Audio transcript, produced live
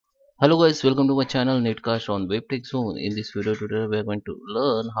Hello guys, welcome to my channel Netcast on WebTech Zone. In this video today we are going to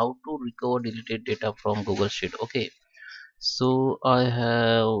learn how to recover deleted data from Google Sheet. Okay, so I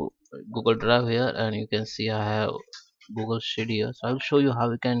have Google Drive here and you can see I have Google Sheet here. So I will show you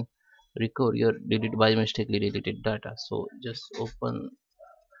how you can recover your by mistakenly deleted data. So just open.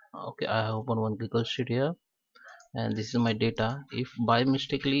 Okay, I have opened one Google Sheet here and this is my data. If by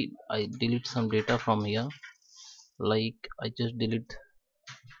mistakenly I delete some data from here, like I just delete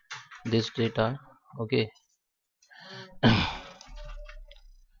this data. Okay,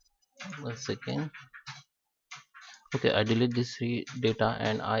 one second. Okay, I delete this data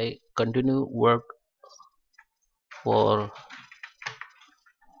and I continue work for.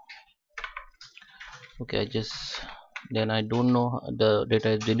 Okay, I just then I don't know the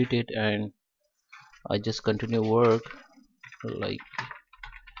data is deleted and I just continue work like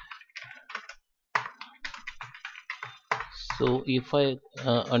so. If I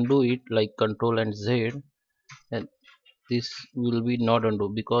undo it like Control and Z, and this will be not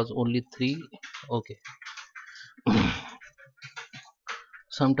undo because only three. Okay,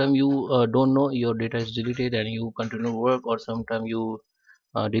 sometimes you don't know your data is deleted and you continue work, or sometimes you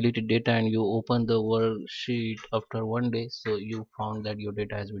deleted data and you open the worksheet after one day, so you found that your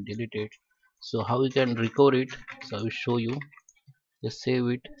data has been deleted. So how you can recover it, so I will show you. Just save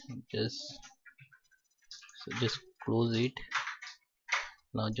it, just just close it.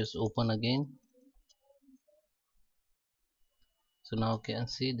 Now just open again. So now you can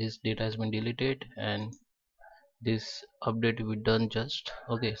see this data has been deleted and this update will be done just.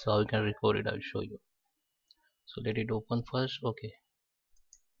 Okay, so how you can recover it, I will show you. So let it open first. Okay,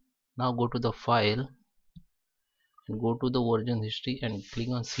 now go to the file and go to the version history and click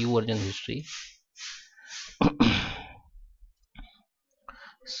on see version history.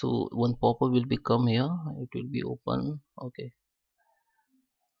 So one pop-up will become here, it will be open. Okay,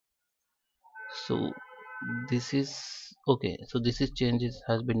 so this is okay, so this is changes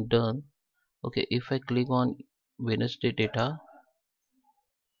has been done. Okay, if I click on Wednesday data,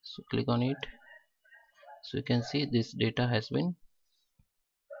 so click on it, so you can see this data has been,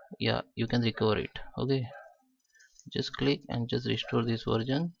 yeah, you can recover it. Okay, just click and just restore this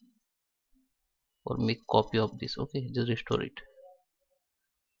version or make copy of this. Okay, just restore it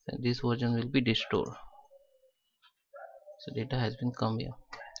and this version will be restored. So data has been come here.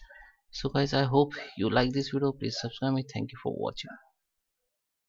 So guys, I hope you like this video. Please subscribe me. Thank you for watching.